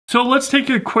So let's take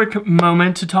a quick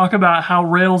moment to talk about how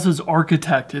Rails is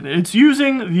architected. It's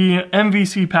using the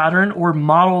MVC pattern, or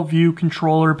Model View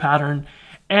Controller pattern,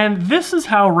 and this is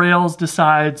how Rails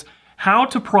decides how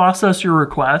to process your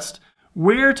request,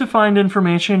 where to find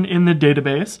information in the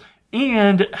database,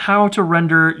 and how to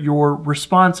render your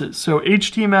responses. So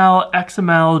HTML,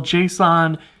 XML,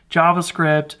 JSON,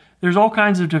 JavaScript, there's all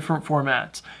kinds of different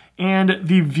formats. And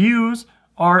the views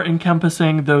are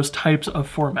encompassing those types of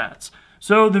formats.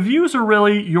 So the views are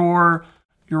really your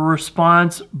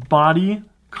response body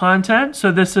content.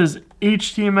 So this is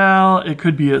HTML, it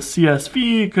could be a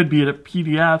CSV, it could be a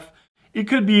PDF, it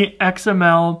could be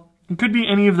XML, it could be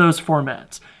any of those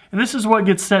formats. And this is what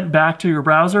gets sent back to your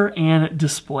browser and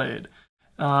displayed.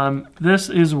 This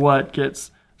is what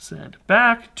gets sent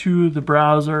back to the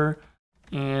browser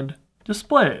and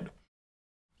displayed.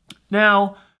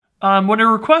 Now, when a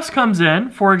request comes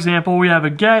in, for example, we have a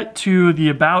get to the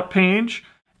about page,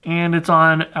 and it's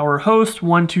on our host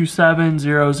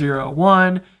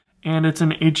 127.0.0.1, and it's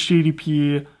an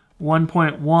HTTP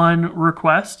 1.1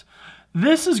 request.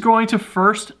 This is going to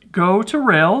first go to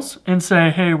Rails and say,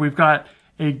 hey, we've got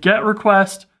a GET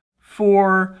request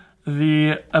for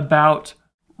the about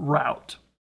route.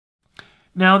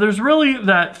 Now, there's really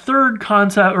that third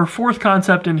concept or fourth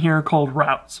concept in here called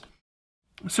routes.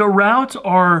 So routes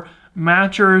are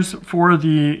matchers for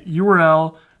the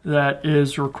URL that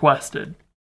is requested.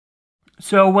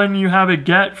 So when you have a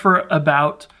get for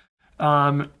about,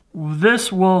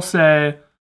 this will say,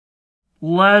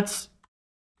 I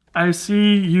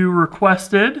see you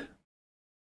requested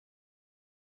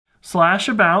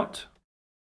 /about.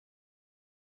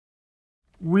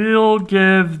 We'll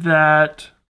give that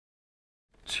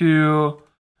to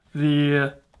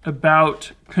the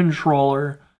about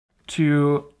controller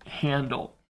to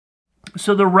handle.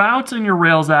 So the routes in your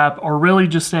Rails app are really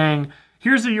just saying,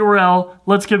 here's the URL,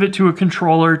 let's give it to a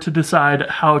controller to decide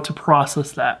how to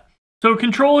process that. So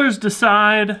controllers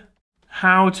decide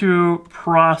how to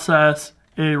process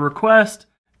a request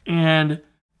and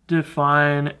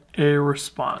define a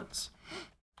response.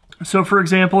 So for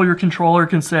example, your controller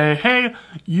can say, hey,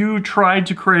 you tried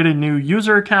to create a new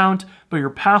user account, but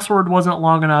your password wasn't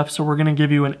long enough, so we're going to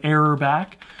give you an error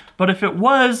back. But if it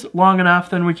was long enough,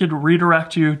 then we could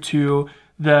redirect you to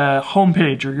the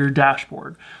homepage or your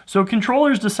dashboard. So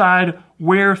controllers decide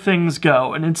where things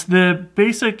go, and it's the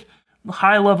basic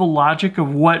high-level logic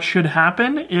of what should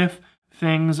happen if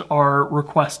things are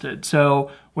requested.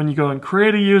 So when you go and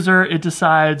create a user, it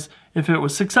decides if it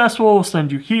was successful, we'll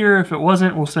send you here. If it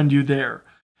wasn't, we'll send you there.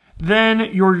 Then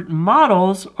your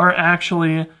models are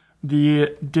actually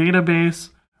the database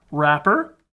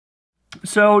wrapper.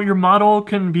 So your model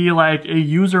can be like a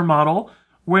user model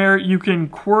where you can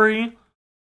query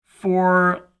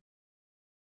for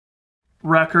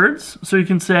records. So you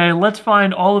can say, let's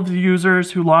find all of the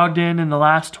users who logged in the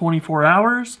last 24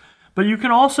 hours. But you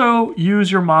can also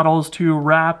use your models to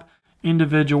wrap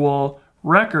individual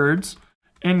records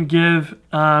and give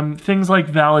things like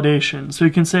validation. So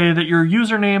you can say that your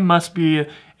username must be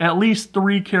at least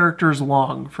 3 characters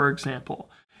long, for example.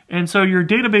 And so your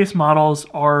database models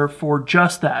are for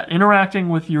just that, interacting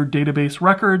with your database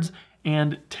records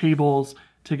and tables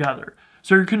together.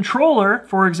 So your controller,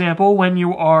 for example, when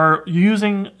you are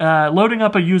loading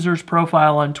up a user's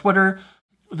profile on Twitter,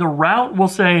 the route will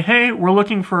say, hey, we're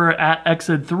looking for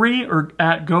 @exid3 or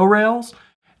 @GoRails.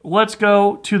 Let's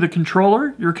go to the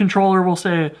controller. Your controller will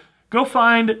say, go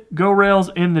find GoRails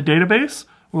in the database.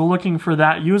 We're looking for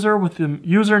that user with the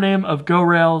username of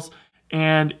GoRails.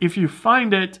 And if you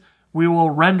find it, we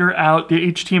will render out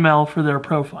the HTML for their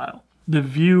profile, the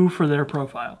view for their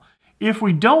profile. If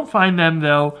we don't find them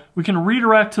though, we can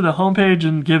redirect to the homepage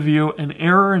and give you an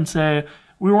error and say,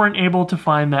 we weren't able to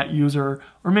find that user,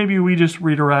 or maybe we just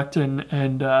redirect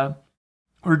or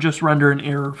just render an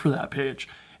error for that page.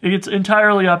 It's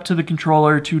entirely up to the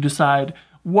controller to decide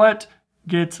what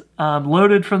gets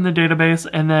loaded from the database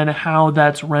and then how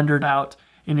that's rendered out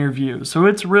in your views. So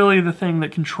it's really the thing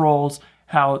that controls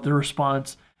how the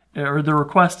response or the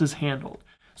request is handled.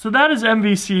 So that is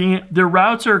MVC. The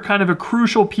routes are kind of a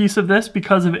crucial piece of this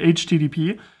because of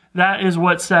HTTP. That is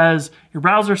what says, your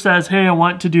browser says, hey, I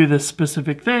want to do this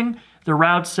specific thing. The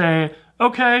routes say,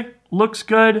 okay, looks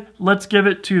good. Let's give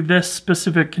it to this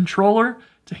specific controller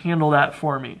to handle that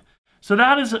for me. So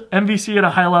that is MVC at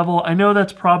a high level. I know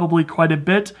that's probably quite a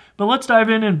bit, but let's dive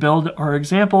in and build our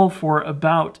example for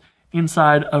about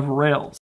inside of Rails.